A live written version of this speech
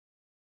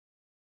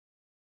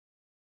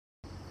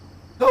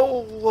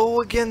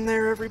Hello again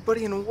there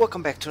everybody, and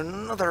welcome back to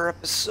another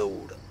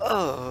episode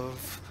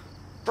of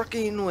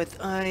Trucking with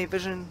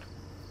iVision.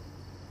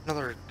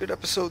 Another good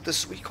episode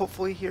this week,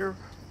 hopefully. Here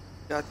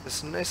got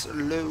this nice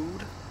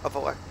load of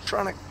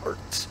electronic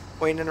parts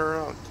weighing in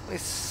around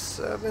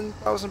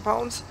 27,000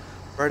 pounds.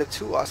 We're headed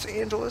to Los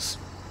Angeles.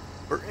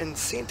 We're in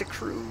Santa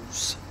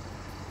Cruz.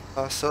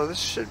 So this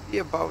should be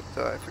about,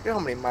 I forget how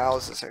many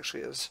miles this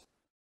actually is.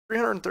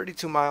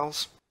 332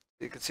 miles.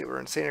 You can see we're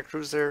in Santa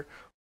Cruz there.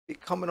 Be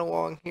coming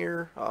along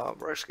here.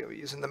 We're actually going to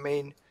be using the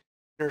main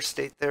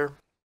interstate there.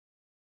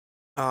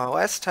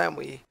 Last time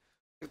we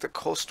took the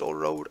coastal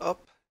road up,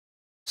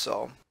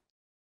 so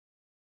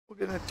we're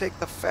going to take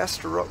the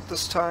faster route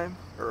this time,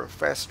 or a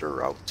faster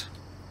route,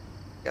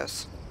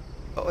 yes.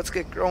 But let's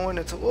get going.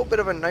 It's a little bit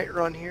of a night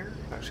run here.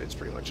 Actually, it's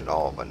pretty much an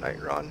all of a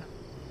night run,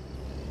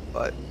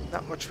 but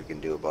not much we can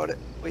do about it.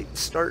 Wait,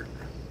 start,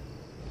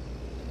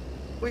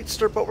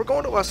 but we're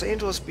going to Los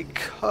Angeles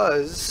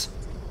because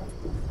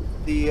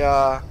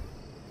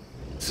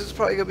this is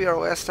probably going to be our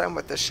last time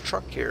with this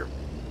truck here.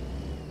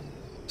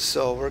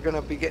 So we're going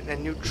to be getting a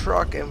new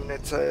truck, and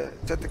it's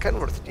at the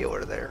Kenworth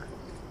dealer there.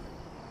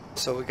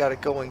 So we got to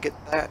go and get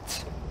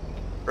that.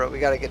 Or we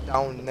got to get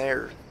down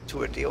there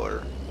to a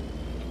dealer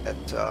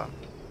at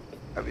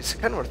obviously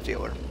Kenworth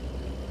dealer.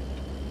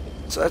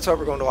 So that's why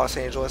we're going to Los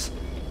Angeles,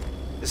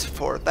 is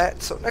for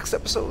that. So next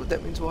episode,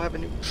 that means we'll have a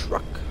new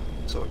truck.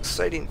 So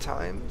exciting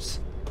times.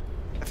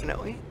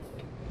 Definitely.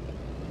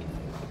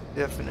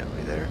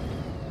 Definitely there.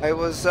 I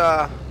was,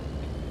 well,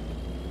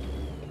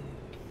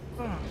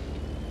 I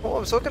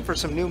was looking for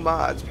some new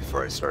mods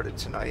before I started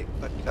tonight,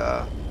 but,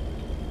 I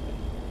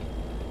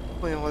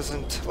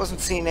wasn't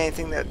seeing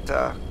anything that,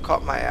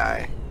 caught my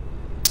eye.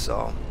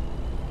 So,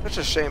 such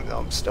a shame though.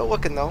 I'm still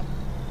looking though.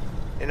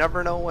 You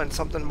never know when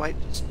something might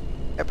just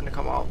happen to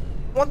come out.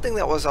 One thing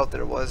that was out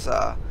there was,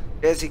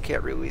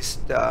 Cat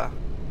released,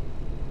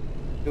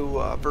 new,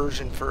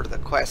 version for the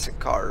classic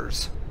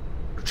cars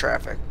for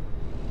traffic.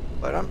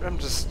 But I'm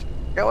just,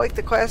 I like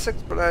the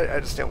classics, but I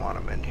just didn't want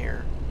them in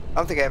here. I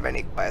don't think I have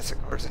any classic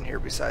cars in here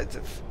besides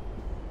if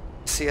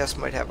CS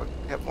might have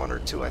one or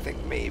two, I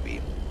think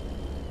maybe.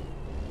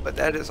 But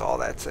that is all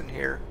that's in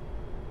here.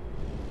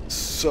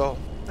 So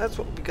that's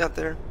what we got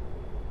there.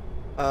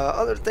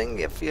 Other thing,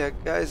 if you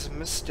guys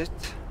missed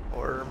it,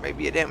 or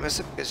maybe you didn't miss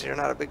it because you're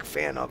not a big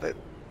fan of it,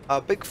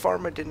 Big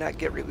Pharma did not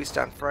get released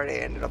on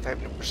Friday. I ended up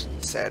having to push it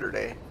to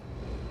Saturday.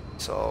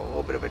 So a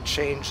little bit of a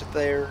change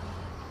there.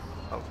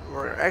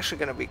 We're actually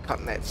going to be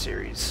cutting that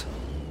series.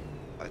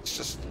 It's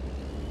just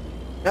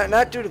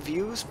not due to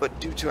views, but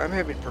due to I'm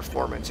having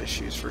performance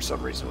issues for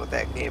some reason with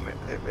that game.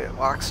 It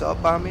locks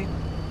up on me.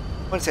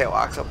 I wouldn't say it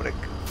locks up, but it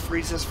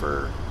freezes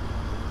for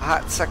a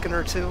hot second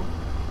or two,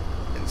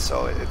 and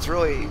so it's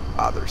really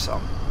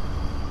bothersome.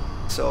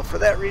 So for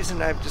that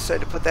reason, I've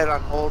decided to put that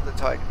on hold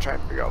until I can try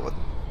and figure out what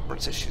the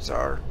performance issues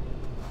are,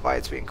 why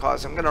it's being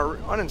caused. I'm going to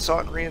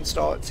uninstall it and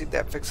reinstall it, see if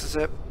that fixes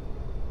it,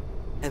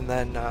 and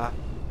then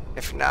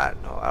if not,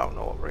 I don't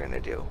know what we're going to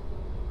do.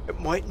 It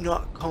might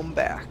not come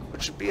back,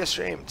 which would be a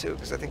shame too,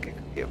 because I think it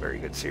could be a very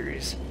good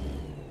series.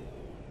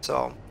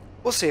 So,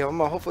 we'll see.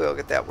 Hopefully I'll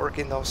get that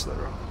working though. So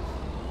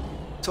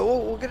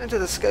we'll get into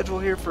the schedule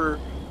here for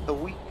the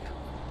week.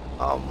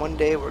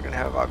 Monday we're going to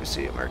have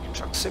obviously American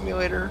Truck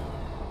Simulator,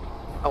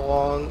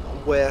 along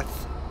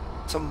with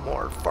some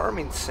more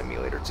Farming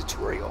Simulator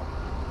tutorial.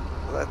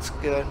 So that's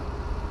good.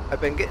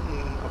 I've been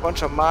getting a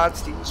bunch of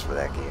mods to use for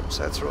that game,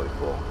 so that's really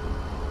cool.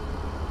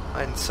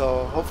 And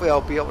so hopefully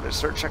I'll be able to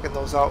start checking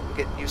those out and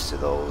getting used to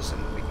those,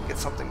 and we can get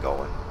something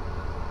going.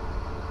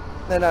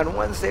 Then on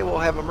Wednesday we'll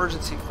have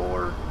Emergency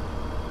 4,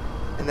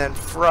 and then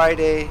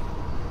Friday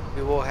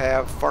we will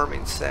have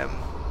Farming Sim.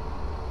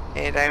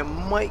 And I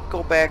might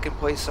go back and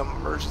play some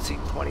Emergency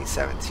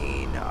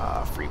 2017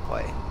 free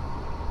play,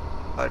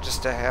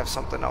 just to have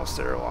something else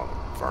there along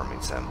with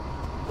Farming Sim.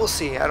 We'll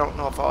see. I don't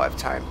know if I'll have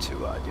time to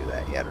do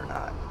that yet or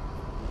not.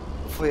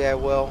 Hopefully I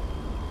will.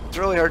 It's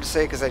really hard to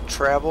say because I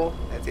travel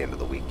at the end of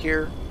the week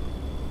here,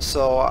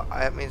 so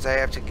that means I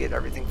have to get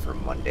everything for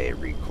Monday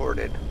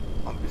recorded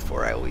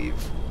before I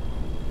leave.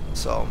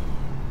 So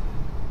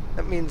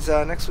that means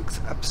next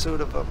week's episode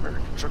of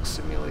American Truck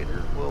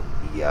Simulator will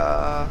be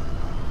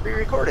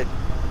pre-recorded.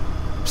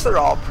 So they're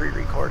all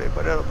pre-recorded,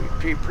 but it'll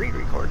be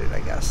pre-recorded, I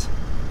guess.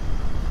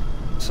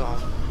 So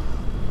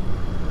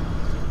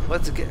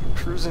let's get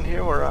cruising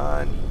here. We're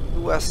on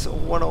US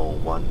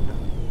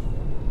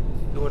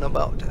 101, doing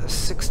about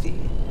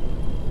 60.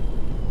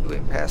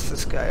 Going past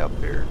this guy up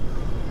here.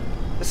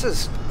 This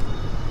is,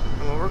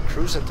 I mean, we're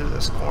cruising through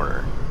this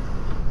corner.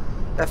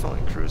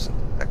 Definitely cruising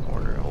through that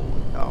corner.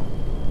 Holy cow.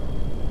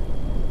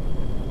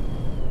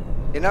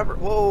 You never,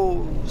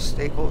 whoa,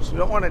 stay close. We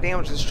don't want to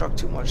damage this truck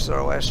too much. It's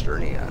our last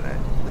journey on it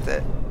with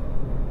it.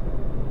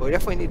 But we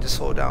definitely need to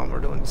slow down. We're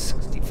doing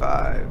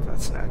 65.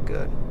 That's not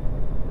good.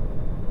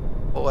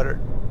 We'll let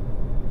her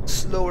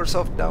slow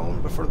herself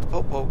down before the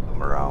popo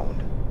come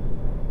around.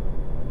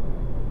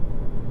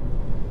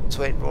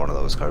 Waiting for one of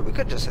those cars. We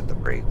could just hit the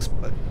brakes,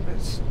 but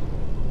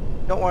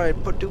don't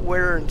want to do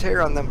wear and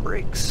tear on them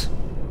brakes.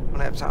 Don't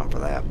have time for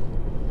that.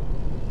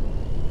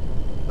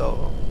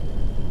 So,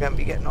 I'm gonna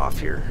be getting off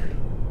here.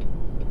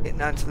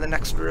 Getting on to the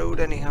next road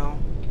anyhow.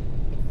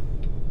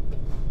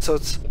 So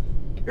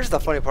here's the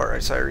funny part,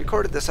 right? So I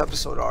recorded this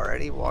episode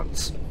already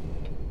once.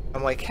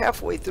 I'm like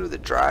halfway through the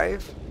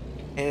drive,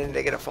 and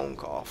I get a phone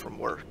call from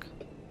work.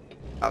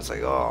 I was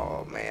like,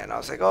 oh man. I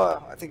was like,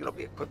 oh, I think it'll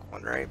be a quick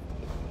one, right?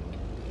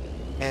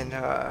 And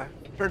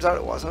turns out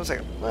it wasn't. I was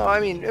like, well, I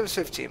mean, it was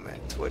 15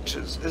 minutes, which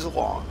is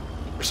long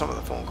for some of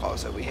the phone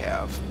calls that we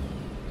have.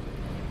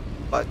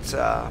 But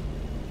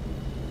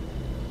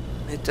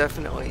it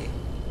definitely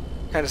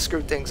kind of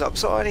screwed things up.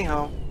 So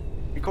anyhow,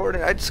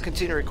 recording. I just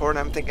continue recording.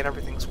 I'm thinking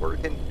everything's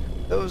working.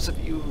 Those of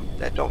you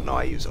that don't know,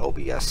 I use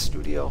OBS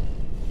Studio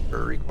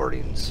for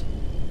recordings.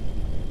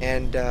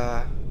 And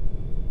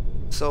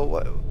so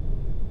what?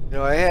 You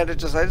know, I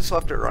just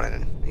left it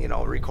running, you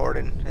know,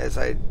 recording as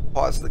I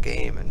paused the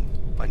game and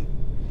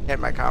had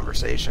my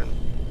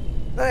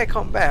conversation. Then I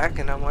come back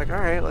and I'm like, all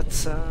right,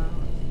 let's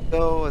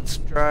go, let's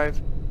drive.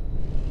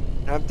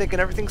 And I'm thinking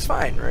everything's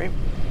fine, right?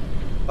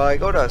 Well, I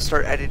go to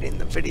start editing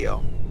the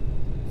video,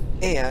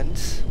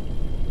 and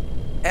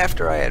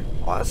after I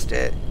had paused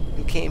it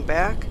and came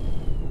back,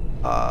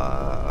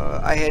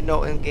 I had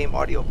no in-game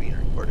audio being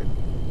recorded.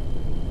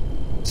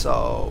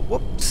 So,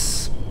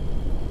 whoops.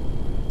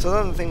 So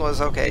then the thing was,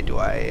 okay, do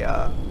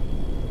I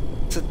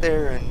sit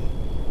there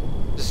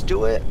and just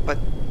do it?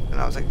 And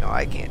I was like, no,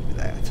 I can't do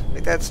that.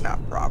 Like, that's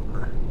not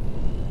proper.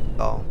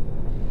 So,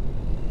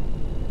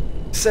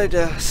 decided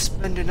to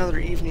spend another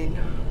evening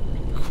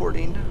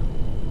recording,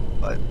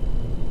 but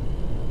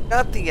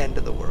not the end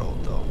of the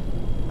world, though.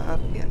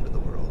 Not the end of the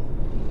world.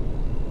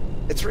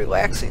 It's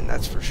relaxing,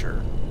 that's for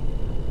sure.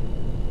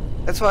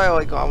 That's why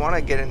I want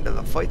to get into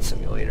the flight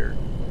simulator.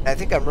 And I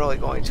think I'm really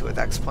going to with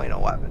X-Plane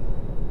 11.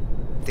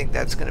 I think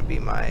that's going to be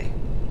my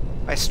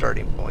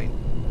starting point.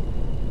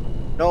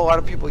 I know a lot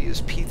of people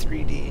use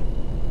P3D.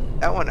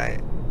 That one, I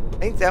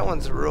think that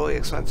one's really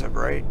expensive,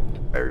 right?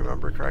 If I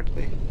remember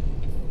correctly.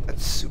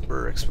 That's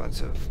super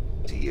expensive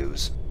to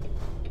use.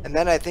 And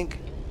then I think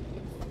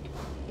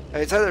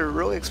it's either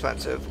really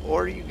expensive,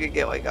 or you could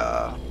get like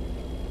a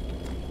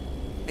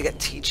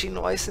teaching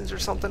license or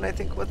something, I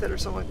think, with it or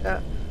something like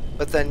that.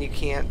 But then you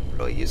can't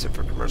really use it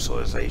for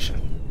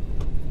commercialization.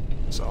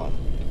 So I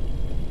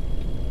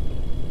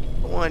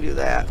don't want to do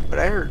that. But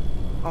I heard,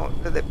 oh,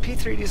 the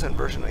P3D's on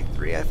version like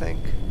 3, I think.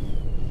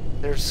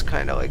 There's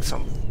kind of like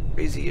some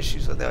crazy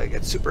issues with it. Like,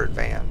 it's super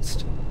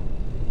advanced.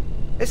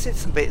 I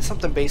just need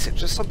something basic,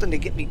 just something to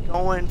get me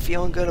going,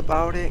 feeling good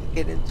about it,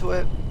 get into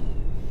it.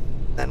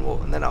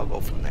 And then I'll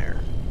go from there.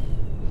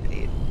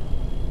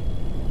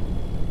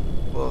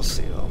 We'll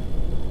see though.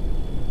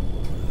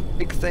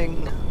 Big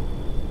thing.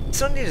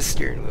 Still need a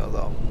steering wheel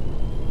though.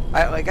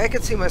 I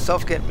could see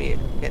myself getting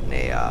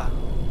a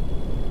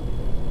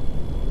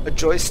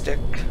joystick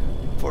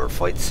for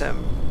flight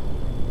sim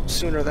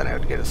sooner than I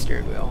would get a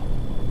steering wheel.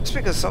 Just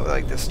because something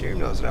like the steering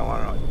wheels that I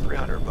want are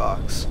like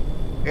 $300.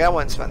 Like, I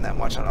wouldn't spend that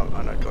much on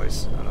a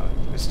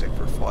joystick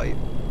for flight.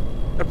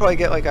 I'd probably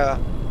get like a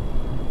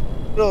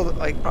little,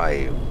 like,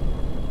 probably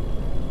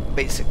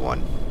basic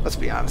one. Let's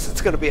be honest,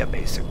 it's gonna be a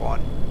basic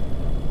one,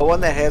 but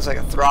one that has like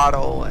a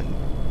throttle, and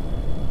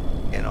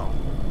you know,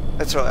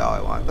 that's really all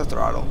I want. The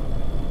throttle.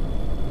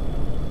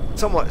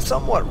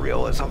 Somewhat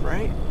realism,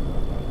 right?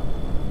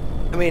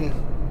 I mean,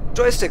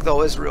 joystick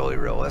though is really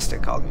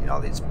realistic. You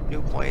know, these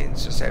new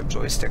planes just have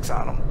joysticks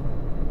on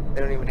them.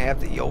 They don't even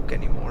have the yoke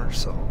anymore,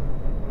 so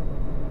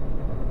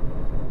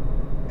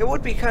it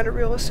would be kind of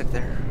realistic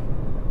there.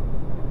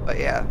 But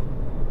yeah,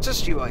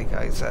 just like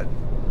I said,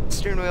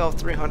 steering wheel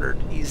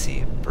 300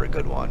 easy for a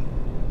good one,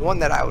 the one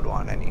that I would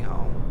want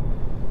anyhow.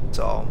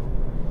 So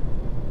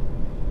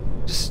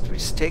we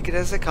just take it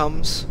as it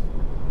comes,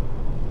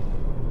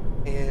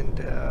 and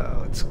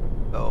let's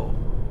go.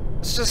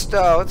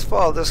 Let's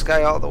follow this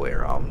guy all the way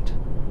around.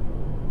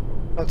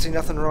 Don't see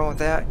nothing wrong with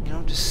that. You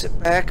know, just sit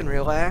back and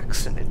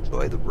relax and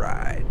enjoy the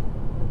ride.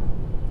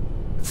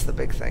 That's the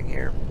big thing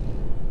here.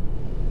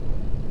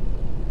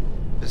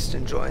 Just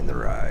enjoying the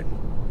ride.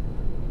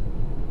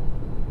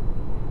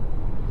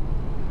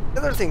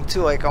 The other thing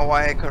too, like, on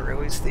why I couldn't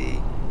release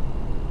the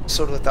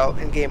episode without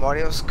in-game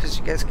audio is because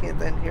you guys can't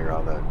then hear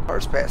all the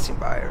cars passing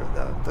by or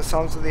the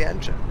sounds of the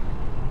engine.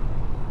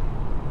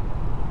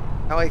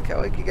 I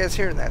like you guys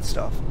hearing that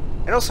stuff.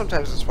 I know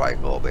sometimes it's probably a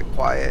little bit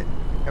quiet.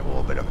 I have a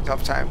little bit of a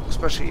tough time,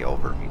 especially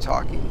over me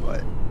talking,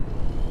 but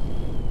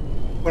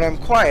when I'm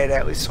quiet, I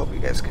at least hope you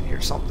guys can hear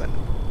something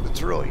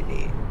that's really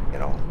neat, you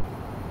know.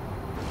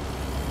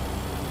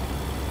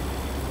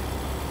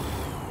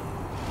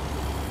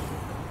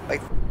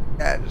 Like,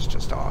 that is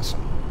just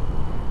awesome.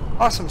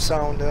 Awesome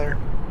sound there.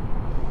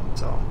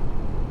 So,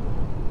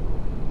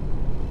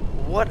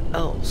 what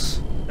else?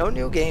 No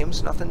new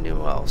games, nothing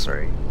new else,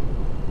 right?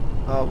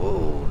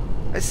 Whoa.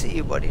 I see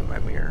you, buddy, in my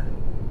mirror.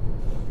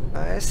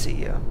 I see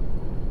you.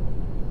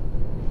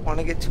 Want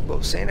to get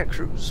to Santa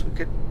Cruz. We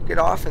could get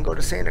off and go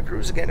to Santa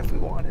Cruz again if we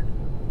wanted.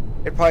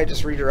 It'd probably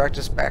just redirect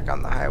us back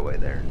on the highway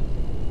there.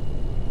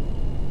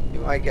 Be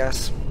my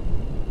guess.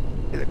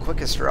 Be the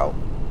quickest route.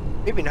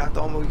 Maybe not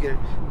though. We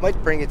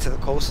might bring it to the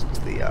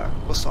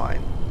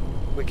coastline.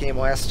 We came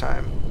last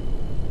time.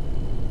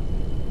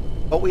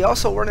 But we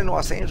also weren't in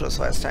Los Angeles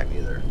last time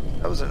either.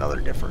 That was another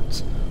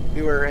difference.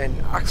 We were in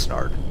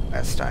Oxnard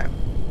last time.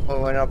 We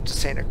went up to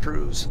Santa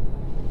Cruz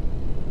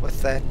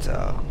with that,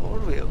 what were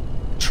we?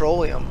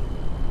 Petroleum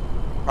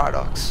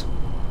products.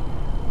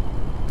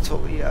 That's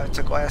what we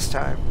took last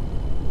time.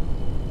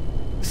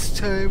 This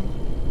time,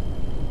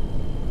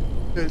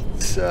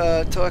 it's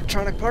to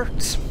electronic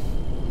parts.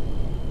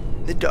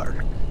 In the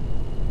dark.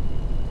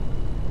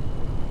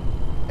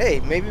 Hey,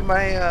 maybe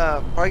my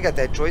probably got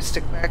that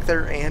joystick back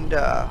there and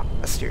a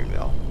steering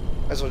wheel.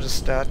 Might as well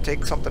just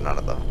take something out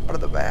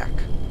of the back.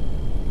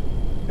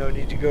 No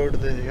need to go to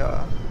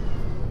the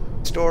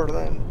store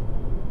then.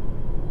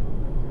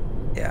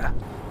 Yeah.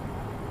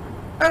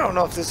 I don't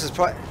know if this is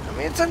probably. I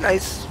mean, it's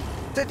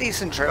a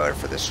decent trailer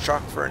for this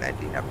truck for an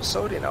ending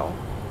episode. You know,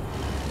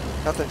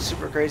 nothing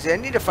super crazy. I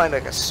need to find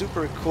like a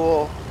super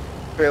cool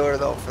trailer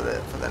though for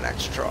the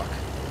next truck.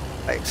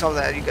 Like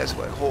something that you guys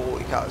would like,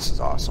 holy cow, this is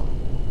awesome.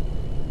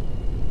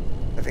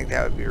 I think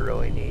that would be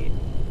really neat.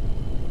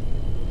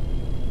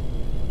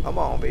 Come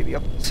on, baby,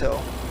 up this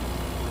hill.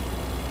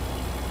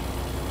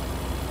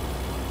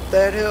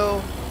 That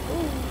hill.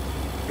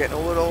 Ooh, getting a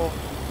little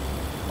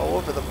all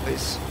over the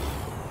place.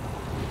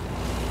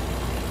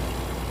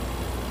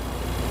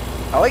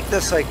 I like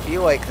this like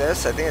view like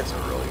this. I think it's a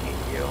really neat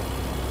view.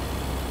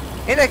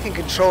 And I can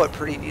control it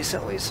pretty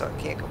decently, so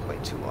I can't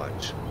complain too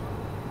much.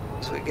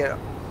 So we get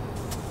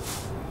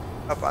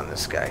up on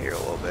this guy here a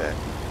little bit.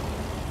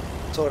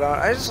 Slow down.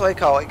 I just like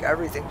how like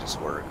everything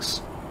just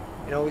works.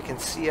 You know, we can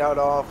see out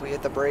all. If we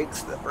hit the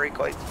brakes, the brake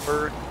lights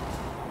work.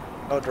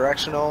 No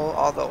directional.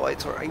 All the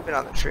lights are even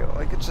on the trail.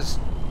 Like it's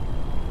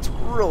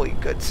really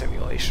good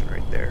simulation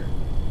right there.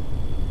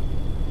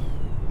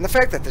 And the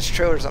fact that this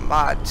trailer's a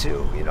mod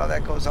too, you know,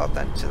 that goes out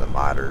then to the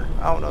modder.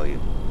 I don't know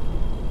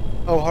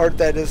how hard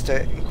that is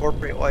to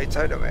incorporate lights.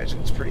 I'd imagine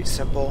it's pretty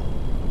simple.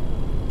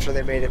 I'm sure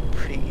they made it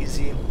pretty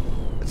easy.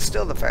 But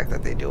still, the fact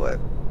that they do it.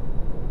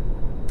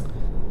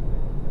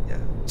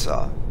 It's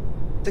a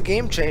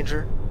game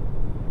changer.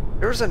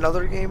 There was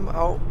another game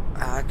out,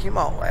 came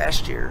out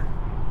last year.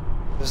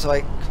 It was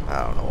like,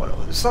 I don't know what it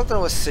was. Something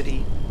with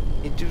city.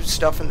 You do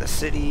stuff in the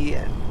city,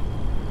 and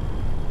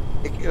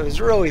it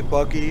was really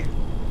buggy.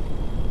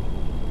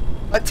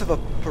 Lots of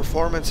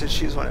performance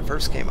issues when it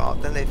first came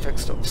out. Then they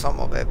fixed up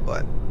some of it,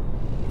 but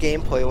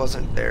gameplay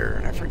wasn't there,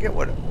 and I forget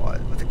what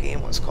the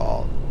game was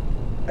called.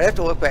 I'd have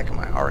to look back in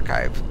my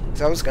archive,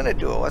 because I was going to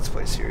do a Let's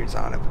Play series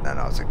on it, but then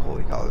I was like,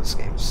 holy cow, this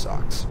game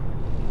sucks.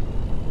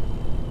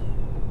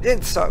 It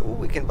didn't suck. Ooh,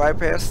 we can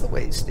bypass the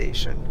way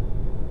station.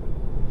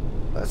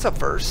 That's a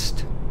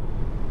first.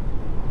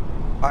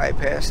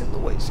 Bypassing the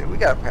way station. We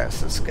gotta pass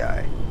this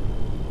guy.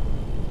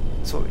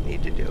 That's what we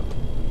need to do.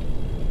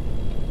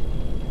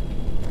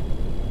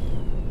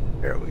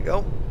 There we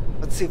go.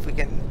 Let's see if we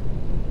can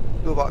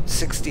do about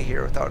 60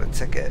 here without a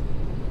ticket.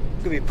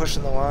 We could be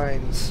pushing the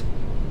lines.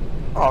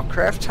 Oh,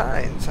 Kraft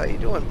Heinz, how you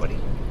doing, buddy?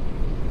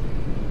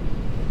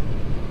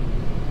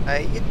 How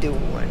you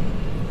doing?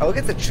 Oh, look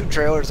at the two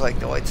trailers, like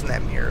the lights in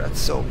that mirror. That's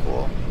so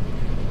cool.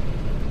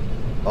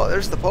 Oh,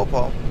 there's the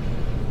Popo.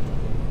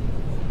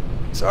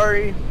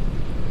 Sorry.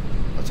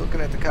 I was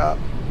looking at the cop.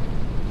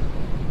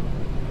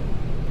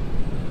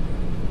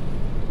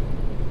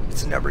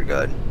 It's never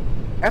good.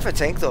 Half a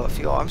tank though, I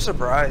feel. I'm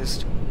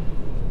surprised.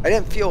 I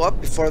didn't fuel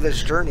up before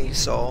this journey,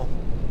 so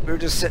we were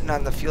just sitting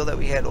on the fuel that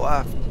we had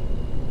left.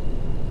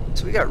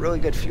 So we got really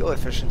good fuel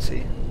efficiency.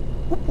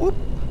 Whoop whoop.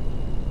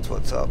 That's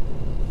what's up.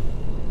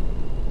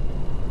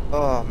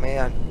 Oh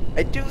man,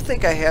 I do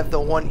think I have the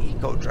one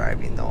eco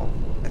driving though.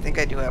 I think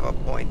I do have a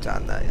point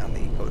on the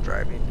eco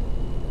driving,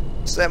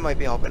 so that might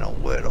be helping a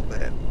little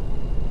bit.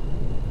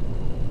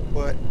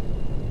 But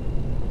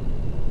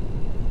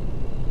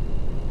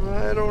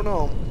I don't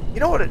know.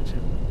 You know what?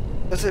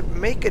 Does it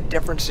make a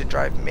difference to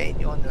drive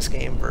manual in this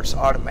game versus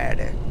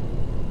automatic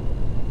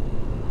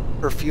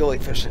for fuel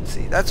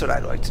efficiency? That's what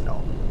I'd like to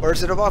know. Or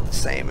is it about the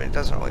same and it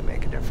doesn't really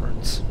make a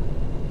difference?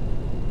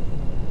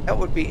 That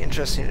would be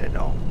interesting to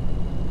know.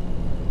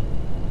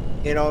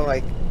 You know,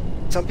 like,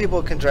 some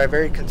people can drive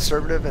very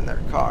conservative in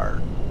their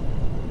car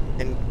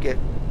and get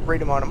a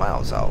great amount of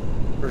miles out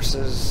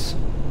versus...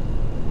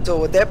 So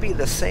would that be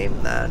the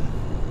same then?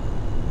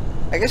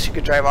 I guess you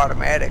could drive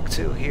automatic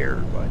too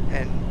here, but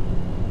and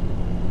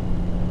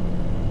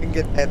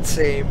get that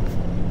same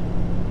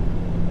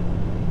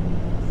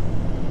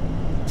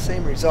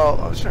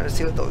result. I was trying to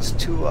see what those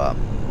two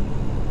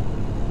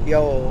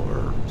yellow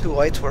or two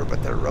lights were,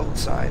 but they're road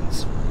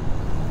signs.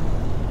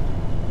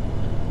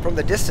 From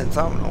the distance,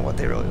 I don't know what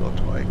they really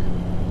looked like.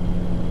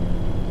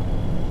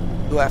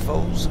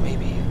 UFOs,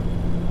 maybe.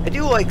 I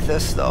do like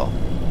this, though.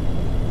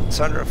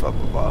 Sunroof up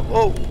above.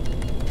 Whoa!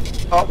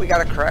 Oh, we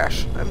got a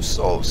crash. I'm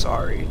so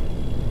sorry.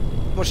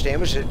 How much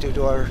damage did it do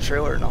to our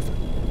trailer? Nothing.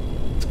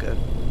 That's good.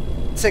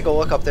 Let's take a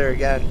look up there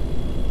again.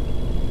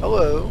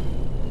 Hello.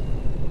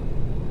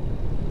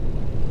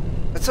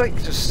 That's like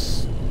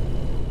just...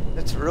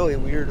 That's really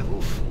weird.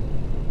 Oof.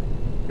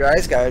 Your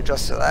eyes gotta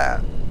adjust to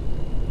that.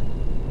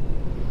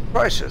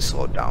 Probably should have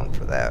slowed down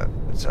for that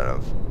instead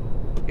of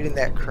getting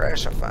that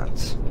crash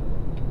offense.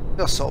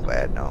 Feels so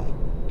bad now.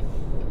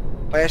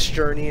 Last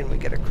journey and we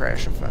get a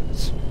crash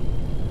offense.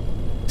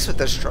 This with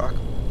this truck.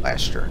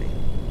 Last journey.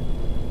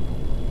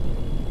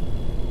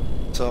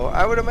 So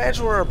I would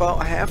imagine we're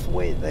about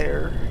halfway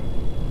there.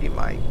 Be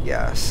my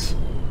guess.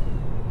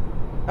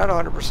 Not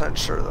 100%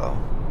 sure though.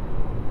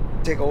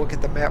 Take a look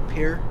at the map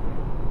here.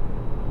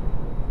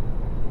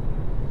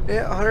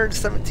 Yeah,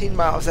 117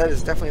 miles. That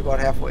is definitely about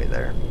halfway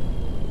there.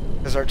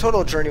 Because our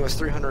total journey was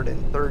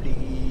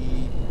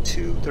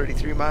 332,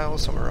 33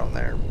 miles, somewhere around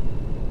there.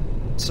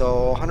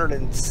 So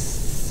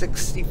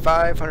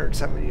 165,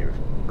 170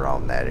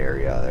 around that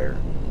area there.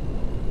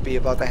 Be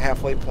about the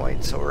halfway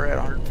point. So we're at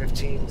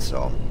 115.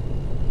 So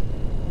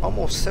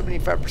almost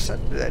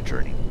 75% through that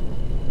journey.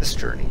 This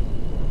journey.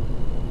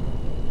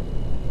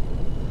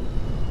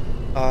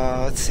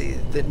 Let's see.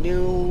 The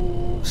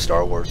new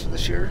Star Wars for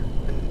this year.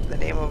 And the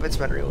name of it's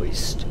been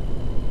released.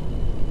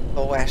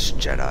 The Last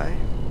Jedi.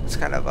 It's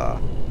kind of a...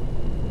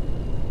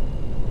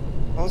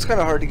 Well, it's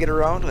kind of hard to get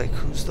around. Like,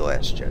 who's the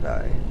Last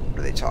Jedi? What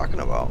are they talking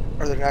about?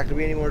 Are there not going to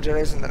be any more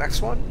Jedis in the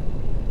next one?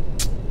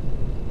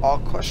 All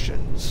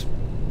questions.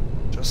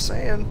 Just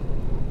saying.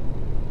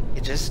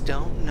 You just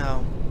don't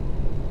know.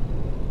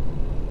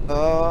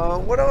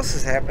 What else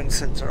has happened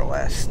since our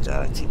last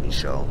TV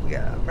show?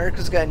 Yeah,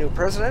 America's got a new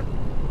president.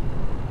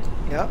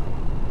 Yeah,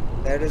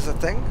 that is a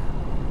thing.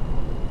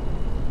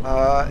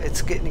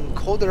 It's getting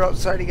colder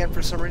outside again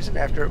for some reason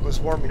after it was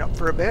warming up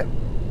for a bit,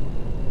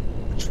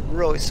 which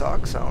really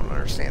sucks. I don't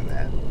understand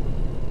that.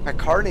 My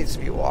car needs to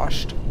be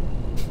washed.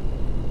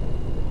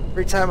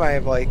 Every time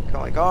I'm like, oh,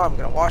 I'm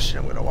gonna wash it,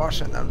 and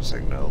I'm just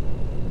like, no.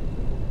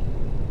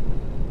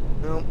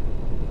 No.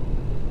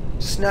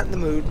 Just not in the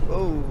mood.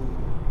 Oh.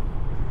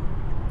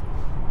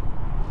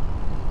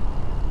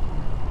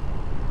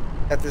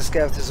 Got this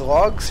guy with his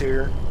logs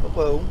here.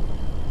 Hello.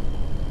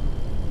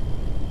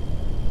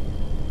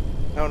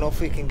 I don't know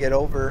if we can get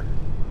over.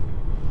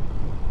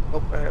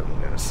 Nope,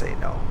 I'm gonna say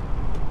no.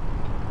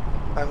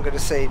 I'm gonna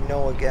say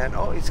no again.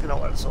 Oh, he's gonna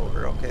let us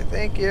over. Okay,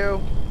 thank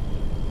you.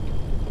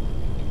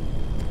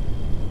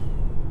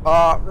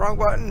 Wrong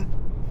button.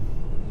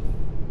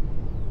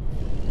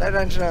 That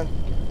engine on.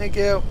 Thank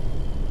you.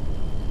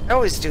 I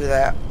always do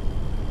that.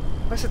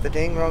 I always hit the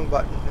dang wrong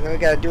button. And then we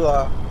gotta do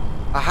a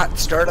hot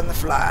start on the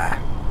fly.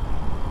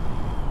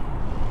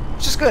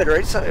 Which is good,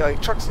 right? So,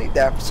 like, trucks need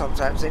that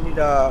sometimes. They need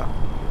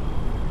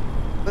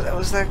what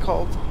was that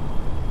called?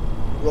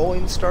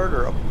 Rolling start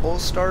or a pull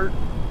start?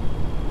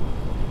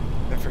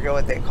 I forget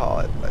what they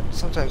call it, but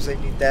sometimes they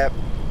need that.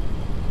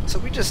 So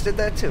we just did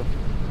that too.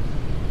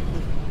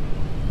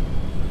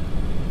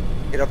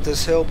 Get up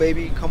this hill,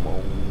 baby. Come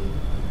on.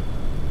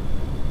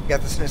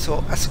 Got this nice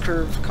little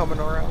S-curve coming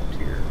around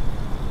here.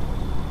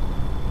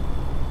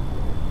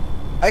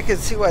 I can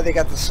see why they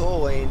got the slow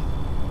lane.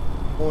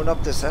 Going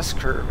up this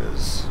S-curve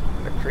is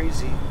kind of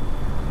crazy.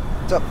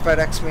 What's up,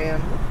 FedEx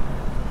man?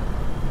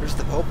 There's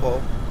the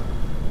popo.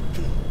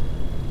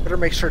 Better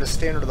make sure to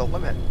stay under the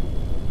limit.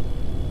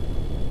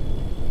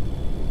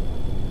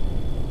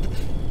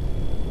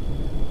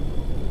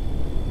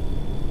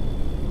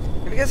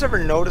 Have you guys ever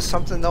noticed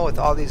something though with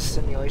all these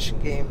simulation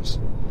games?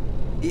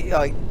 You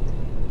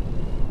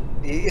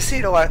see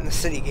it a lot in the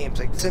city games,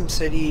 like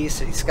SimCity,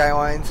 City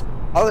Skylines.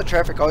 All the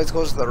traffic always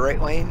goes to the right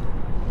lane,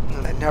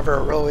 and it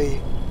never really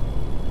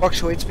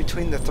fluctuates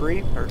between the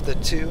three or the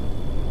two.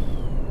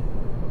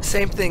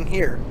 Same thing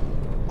here.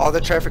 All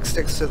the traffic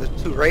sticks to the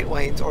two right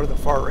lanes or the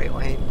far right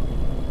lane,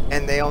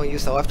 and they only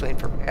use the left lane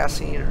for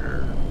passing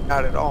or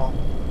not at all.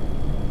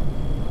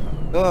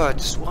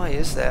 Just why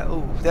is that?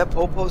 Oh, that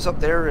popo's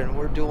up there and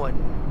we're doing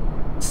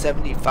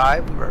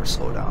 75. We better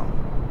slow down.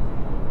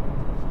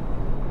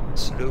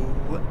 Slow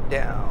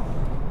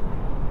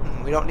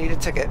down. We don't need a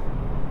ticket.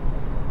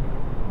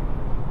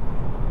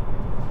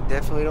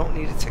 Definitely don't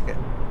need a ticket.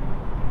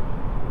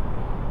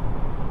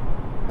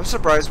 I'm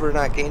surprised we're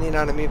not gaining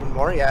on him even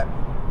more yet.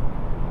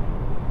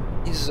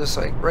 He's just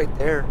like right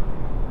there.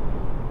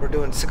 We're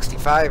doing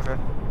 65.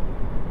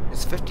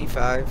 It's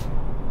 55.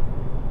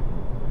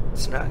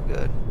 It's not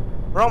good.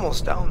 We're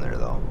almost down there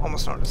though.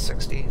 Almost down to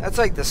 60. That's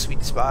like the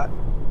sweet spot.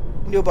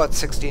 You can do about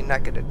 60 and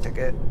not get a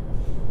ticket.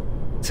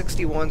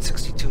 61,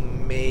 62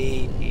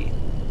 maybe.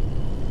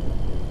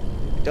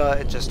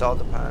 It just all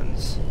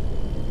depends.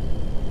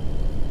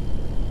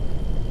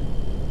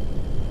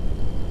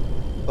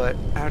 But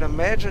I'd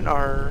imagine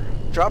our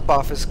drop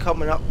off is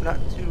coming up not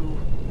too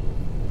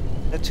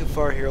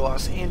far here,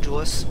 Los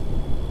Angeles.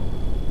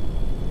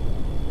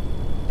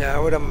 Yeah, I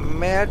would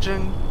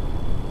imagine,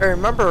 if I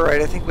remember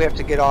right, I think we have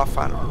to get off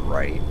on our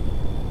right.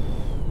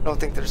 I don't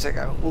think there's like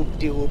a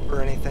whoop-de-whoop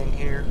or anything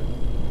here.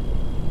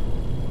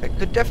 I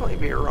could definitely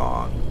be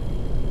wrong.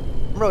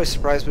 I'm really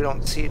surprised we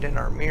don't see it in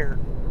our mirror,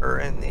 or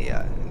in the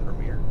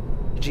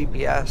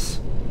GPS,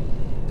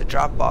 the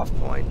drop-off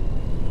point.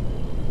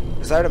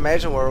 Because I'd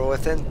imagine we're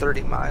within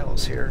 30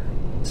 miles here.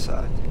 Let's take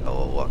a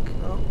little look.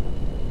 Oh,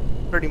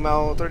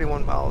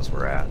 31 miles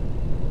we're at.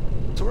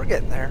 So we're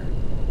getting there.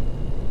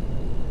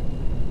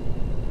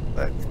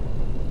 But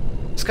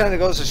this kind of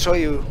goes to show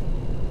you,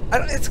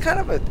 it's kind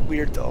of a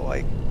weird though,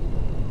 like,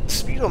 the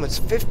speed limit's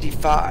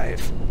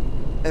 55,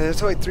 and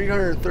it's only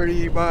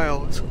 338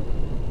 miles.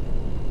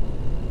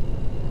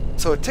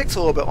 So it takes a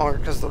little bit longer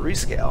because of the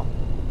rescale.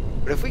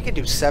 But if we could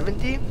do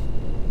 70,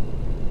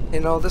 you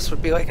know, this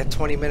would be like a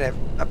 20-minute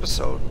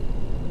episode.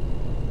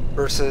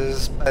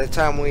 Versus by the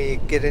time we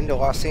get into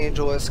Los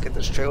Angeles, get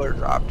this trailer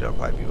dropped, it'll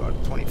probably be about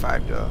a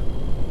 25 to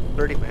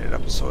 30-minute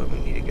episode we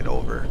need to get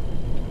over.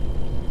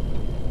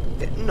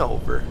 Getting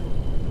over.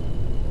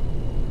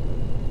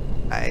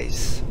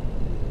 Nice.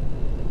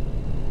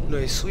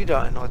 Nicely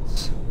done.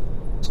 Let's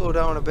slow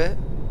down a bit.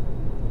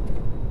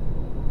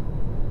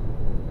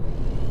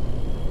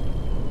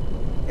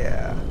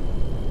 Yeah.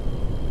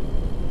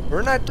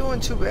 We're not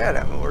doing too bad.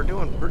 I mean, we're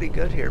doing pretty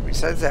good here.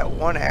 Besides that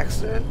one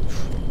accident,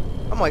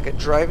 I'm like a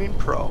driving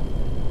pro.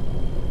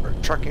 Or a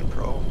trucking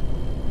pro.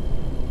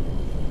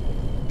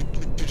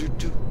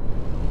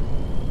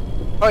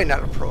 Probably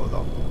not a pro,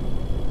 though.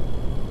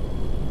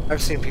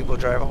 I've seen people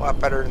drive a lot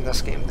better in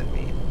this game than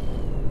me.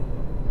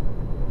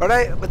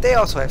 But they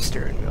also have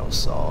steering wheels,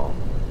 so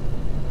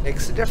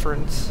makes a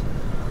difference.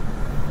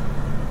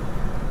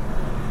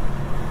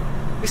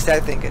 At least I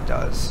think it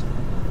does.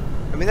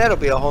 I mean, that'll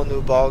be a whole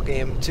new ball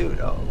game too,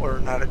 though. Or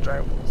not a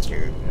drive with a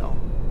steering wheel.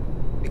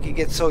 Like, you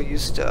get so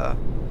used to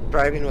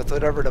driving with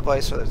whatever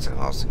device, whether it's a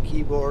mouse and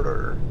keyboard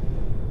or,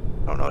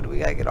 I don't know, do we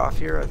gotta get off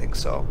here? I think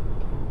so.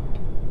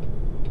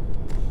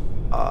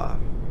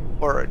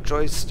 Or a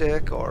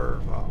joystick,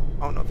 or, well,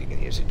 I don't know if you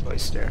can use a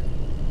joystick,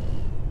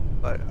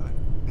 but a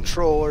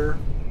controller,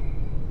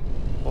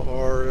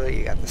 or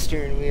you got the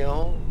steering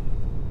wheel.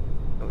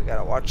 And we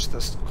gotta watch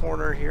this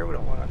corner here. We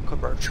don't want to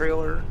clip our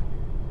trailer.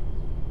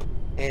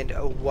 And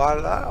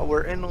voila,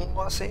 we're in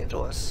Los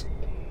Angeles.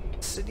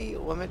 City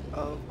limit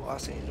of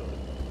Los Angeles.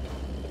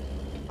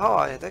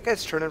 Oh, that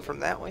guy's turning from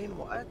that lane?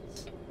 What?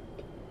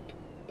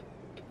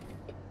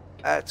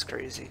 That's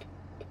crazy.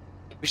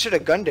 We should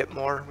have gunned it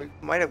more. We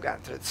might have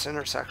gotten through this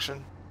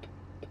intersection.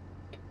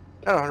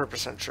 Not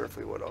 100% sure if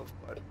we would have,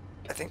 but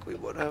I think we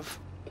would have.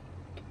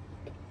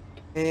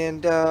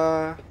 And,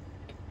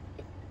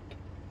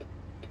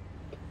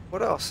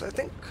 what else? I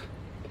think...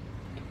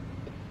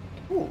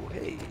 Ooh,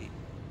 hey.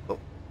 Oh.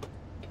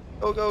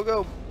 Go, go,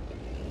 go.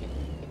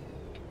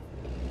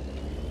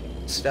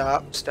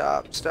 Stop,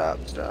 stop, stop,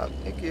 stop.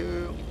 Thank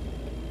you.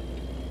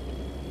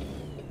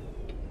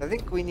 I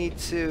think we need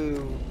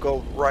to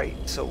go right,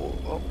 so we'll...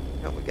 Oh,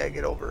 no, we gotta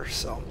get over,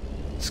 so...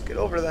 Let's get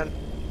over then.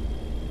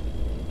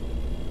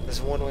 This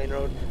one-way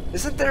road.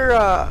 Isn't there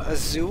a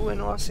zoo in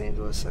Los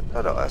Angeles? I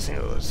thought Los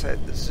Angeles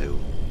had the zoo.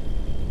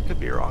 Could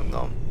be wrong,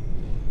 though.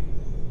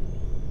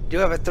 Do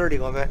have a 30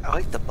 limit. I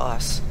like the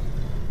bus.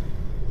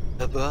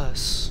 The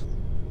bus.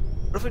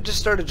 What if we just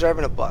started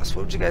driving a bus?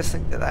 What would you guys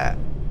think of that?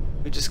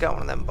 We just got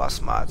one of them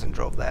bus mods and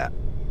drove that.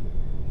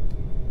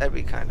 That'd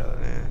be kind of...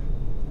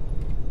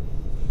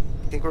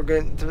 Think we're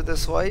getting through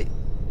this light?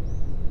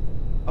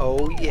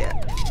 Oh, yeah.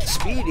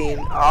 Speeding?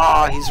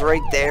 Ah, oh, he's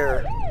right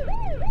there.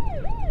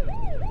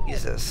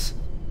 Jesus.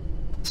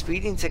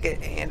 Speeding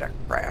ticket and a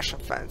crash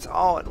offense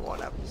all in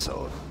one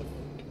episode.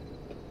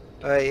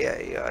 Ay,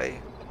 ay,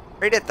 ay.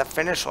 Right at the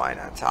finish line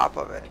on top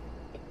of it.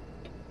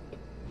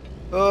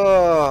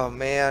 Oh,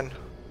 man.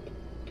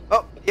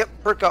 Oh, yep,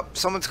 perk up.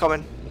 Someone's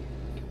coming.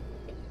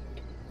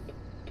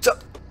 What's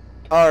up?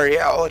 Oh,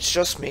 yeah, oh, it's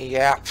just me.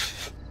 Yeah.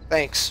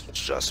 Thanks. It's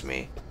just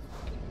me.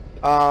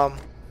 Where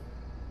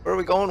are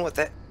we going with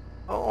it?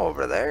 Oh,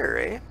 over there,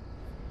 eh?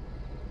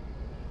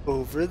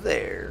 Over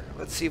there.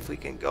 Let's see if we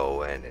can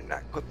go in and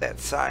not clip that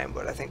sign,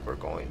 but I think we're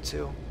going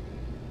to.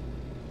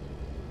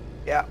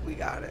 Yeah, we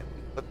got it.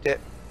 We clipped it.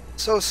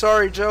 So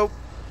sorry, Joe.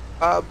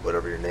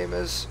 Whatever your name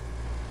is.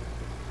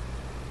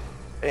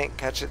 I didn't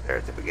catch it there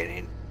at the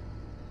beginning.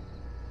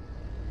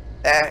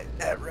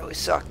 That really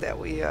sucked that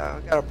we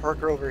got a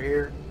parker over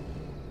here.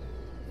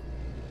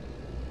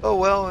 Oh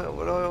well,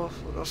 what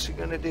else are you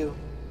gonna do?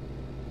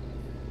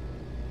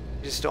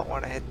 You just don't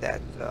want to hit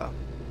that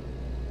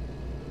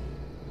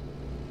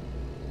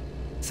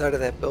side of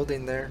that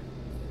building there.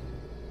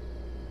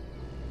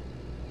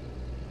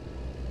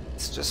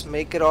 Let's just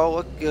make it all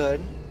look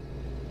good.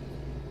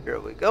 Here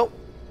we go.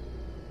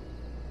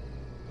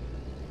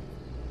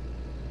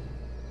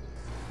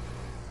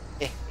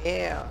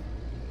 Yeah.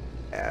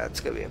 Yeah, it's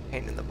gonna be a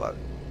pain in the butt.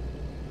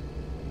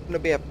 It's gonna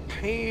be a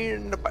pain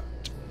in the butt.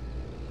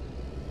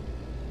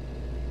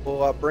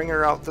 We'll bring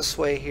her out this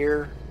way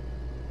here.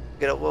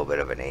 Get a little bit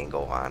of an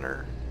angle on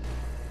her.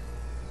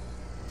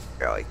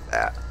 Here, like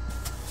that.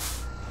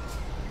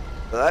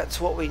 So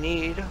that's what we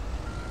need.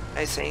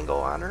 Nice angle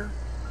on her.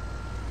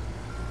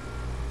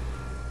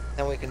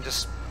 Then we can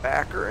just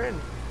back her in.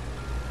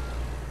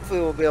 Hopefully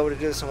we'll be able to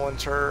do this in one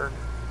turn.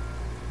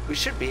 We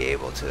should be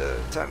able to.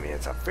 I mean,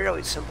 it's a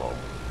fairly simple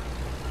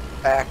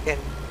back in.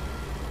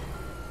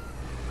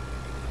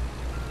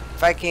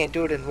 If I can't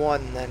do it in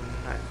one, then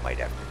I might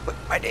have to quit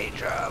my day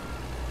job.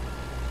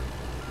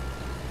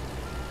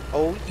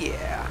 Oh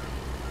yeah.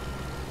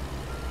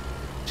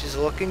 She's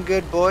looking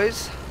good,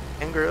 boys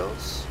and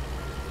girls.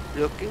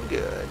 Looking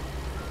good.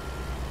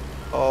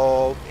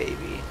 Oh,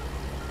 baby.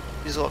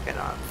 He's looking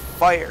on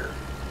fire.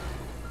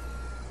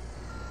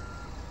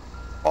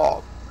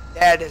 Oh,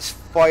 that is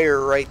fire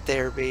right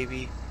there,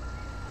 baby.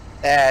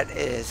 That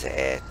is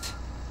it.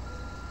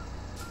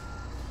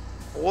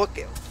 Look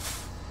at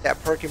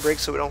that parking brake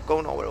so we don't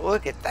go nowhere.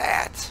 Look at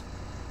that.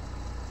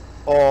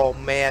 Oh,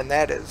 man,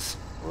 that is...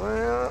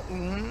 Well,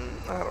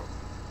 I don't...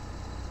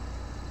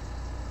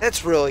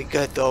 That's really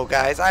good, though,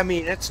 guys. I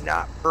mean, it's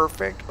not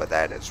perfect, but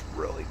that is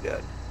really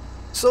good.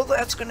 So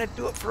that's going to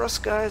do it for us,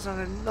 guys, on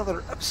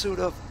another episode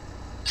of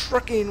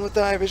Trucking with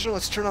the iVision.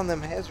 Let's turn on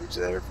them hazards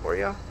there for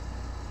you.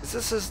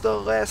 This is the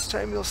last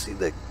time you'll see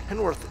the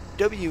Kenworth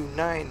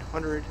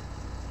W900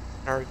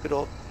 in our good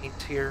old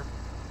paint here.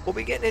 We'll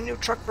be getting a new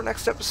truck for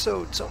next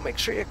episode, so make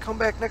sure you come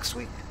back next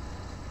week.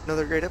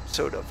 Another great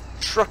episode of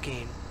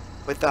Trucking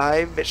with the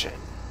iVision.